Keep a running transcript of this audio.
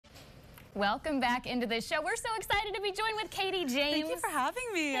Welcome back into the show. We're so excited to be joined with Katie James. Thank you for having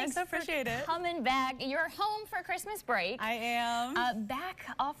me. Thanks I so appreciate it. Coming back. You're home for Christmas break. I am. Back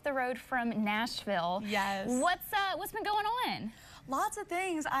off the road from Nashville. Yes. What's been going on? Lots of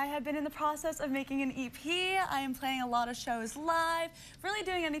things. I have been in the process of making an EP. I am playing a lot of shows live, really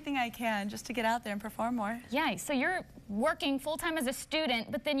doing anything I can just to get out there and perform more. Yeah, so you're working full-time as a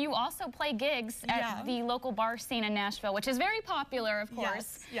student, but then you also play gigs at the local bar scene in Nashville, which is very popular, of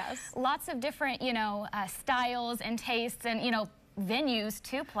course. Yes. Lots of different, styles and tastes and, venues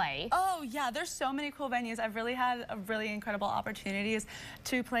to play. Oh yeah, there's so many cool venues. I've really had really incredible opportunities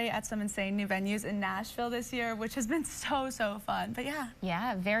to play at some insane new venues in Nashville this year, which has been so fun. But yeah.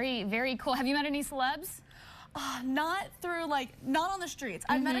 Yeah, very cool. Have you met any celebs? Not on the streets.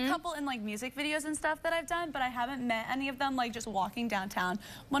 I've met a couple in music videos and stuff that I've done, but I haven't met any of them just walking downtown.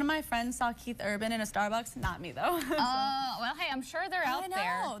 One of my friends saw Keith Urban in a Starbucks. Not me though. Well, hey, I'm sure they're out there.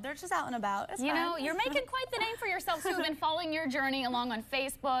 I know. They're just out and about. It's you fine. know, you're making quite the name for yourself. So we've been following your journey along on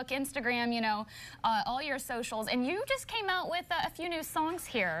Facebook, Instagram, all your socials, and you just came out with a few new songs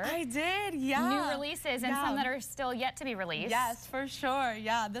here. I did, yeah. New releases and some that are still yet to be released. Yes, for sure.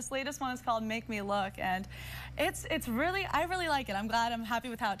 Yeah, this latest one is called "Make Me Look," and I really like it. I'm happy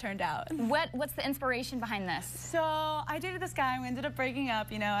with how it turned out. What's the inspiration behind this? So I dated this guy, and we ended up breaking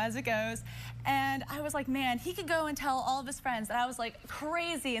up, as it goes. And I was like, man, he could go and tell all of his friends that I was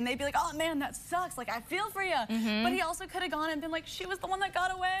crazy, and they'd be like, oh man, that sucks. I feel for you. But he also could have gone and been like, she was the one that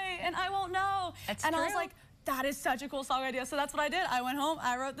got away, and I won't know. That's and true. I was like, that is such a cool song idea. So that's what I did. I went home,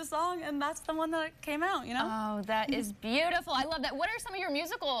 I wrote the song, and that's the one that came out, Oh, that is beautiful. I love that. What are some of your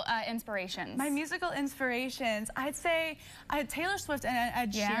musical inspirations? My musical inspirations, I'd say Taylor Swift and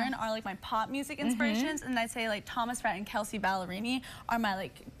Ed Sheeran are my pop music inspirations, and I'd say Thomas Rhett and Kelsey Ballerini are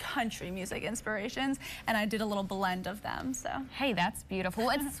my country music inspirations, and I did a little blend of them. So hey, that's beautiful.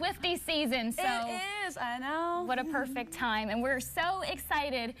 It's Swiftie season, so it is. I know. What a perfect time, and we're so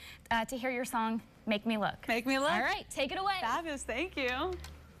excited to hear your song, Make Me Look. Make Me Look. All right, take it away. Fabulous, thank you.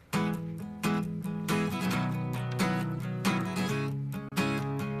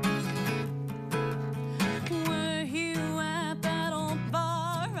 Were you at that old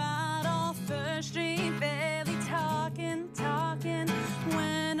bar right off First Street, barely talking,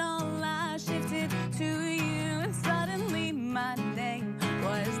 when all eyes shifted to you, and suddenly my name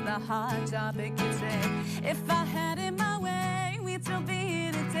was the hot topic. You'd say, if I had it my way, we'd still be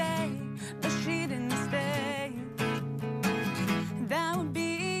here today. But she didn't stay. That would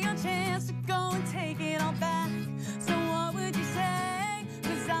be your chance to go and take it all back. So what would you say?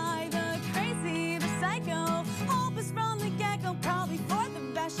 Was I the crazy, the psycho? Hopeless from the get-go, probably for the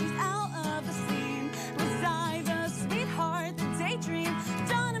best, she's out of the scene. Was I the sweetheart, the daydream?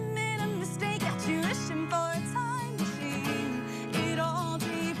 Done and made a mistake, got you wishing for a time machine. It all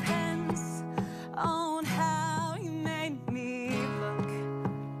depends on how you made me look.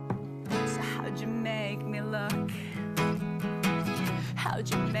 So how'd you make me look? How'd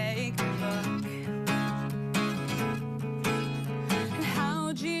you make me look? And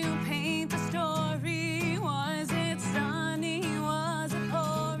how'd you paint the story? Was it sunny? Was it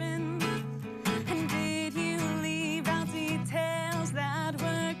pouring? And did you leave out details that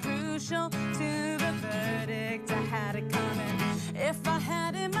were crucial to the verdict? I had it coming. If I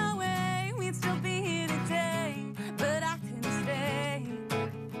had it my way, we'd still be here today. But I couldn't stay.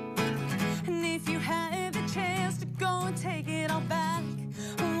 And if you had the chance to go and take it all back,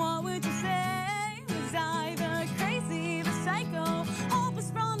 what would you say? Was I the crazy, the psycho?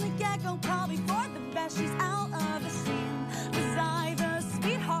 Hopeless from the get-go, probably for the best, she's out of the scene. Was I the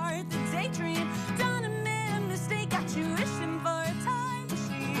sweetheart, the daydream? Done and made a mistake, got you wishing for a time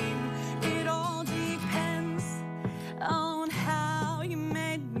machine. It all depends on how you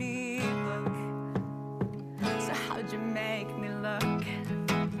made me look. So how'd you make me look?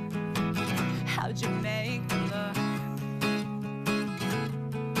 How'd you make me look?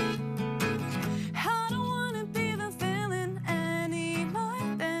 I don't wanna be the villain any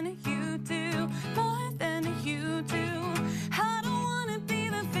more than you do, more than you do. I don't wanna be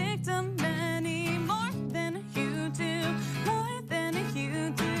the victim any more than you do, more than you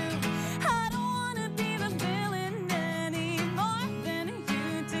do. I don't wanna be the villain any more than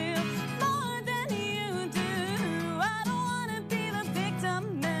you do, more than you do. I don't wanna be the victim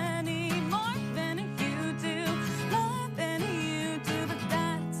any more than you do, more than you do. But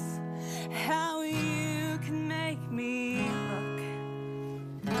that's how you can make me look.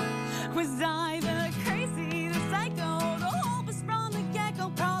 Was I the crazy, the psycho, the hopeless from the get-go,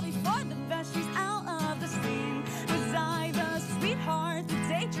 probably for the best, she's out of the scene. Was I the sweetheart, the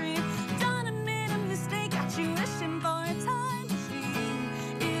daydream? Done and made a mistake, got you wishing for a time machine.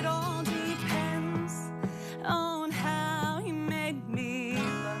 It all depends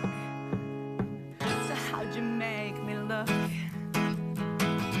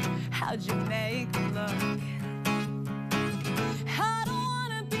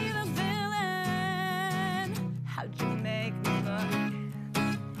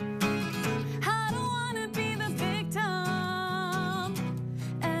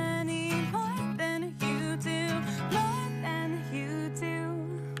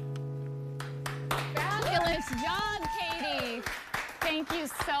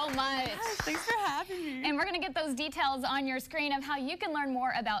get those details on your screen of how you can learn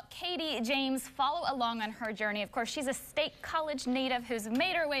more about Katie James. Follow along on her journey. Of course, she's a State College native who's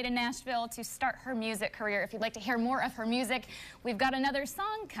made her way to Nashville to start her music career. If you'd like to hear more of her music, we've got another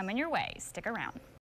song coming your way. Stick around.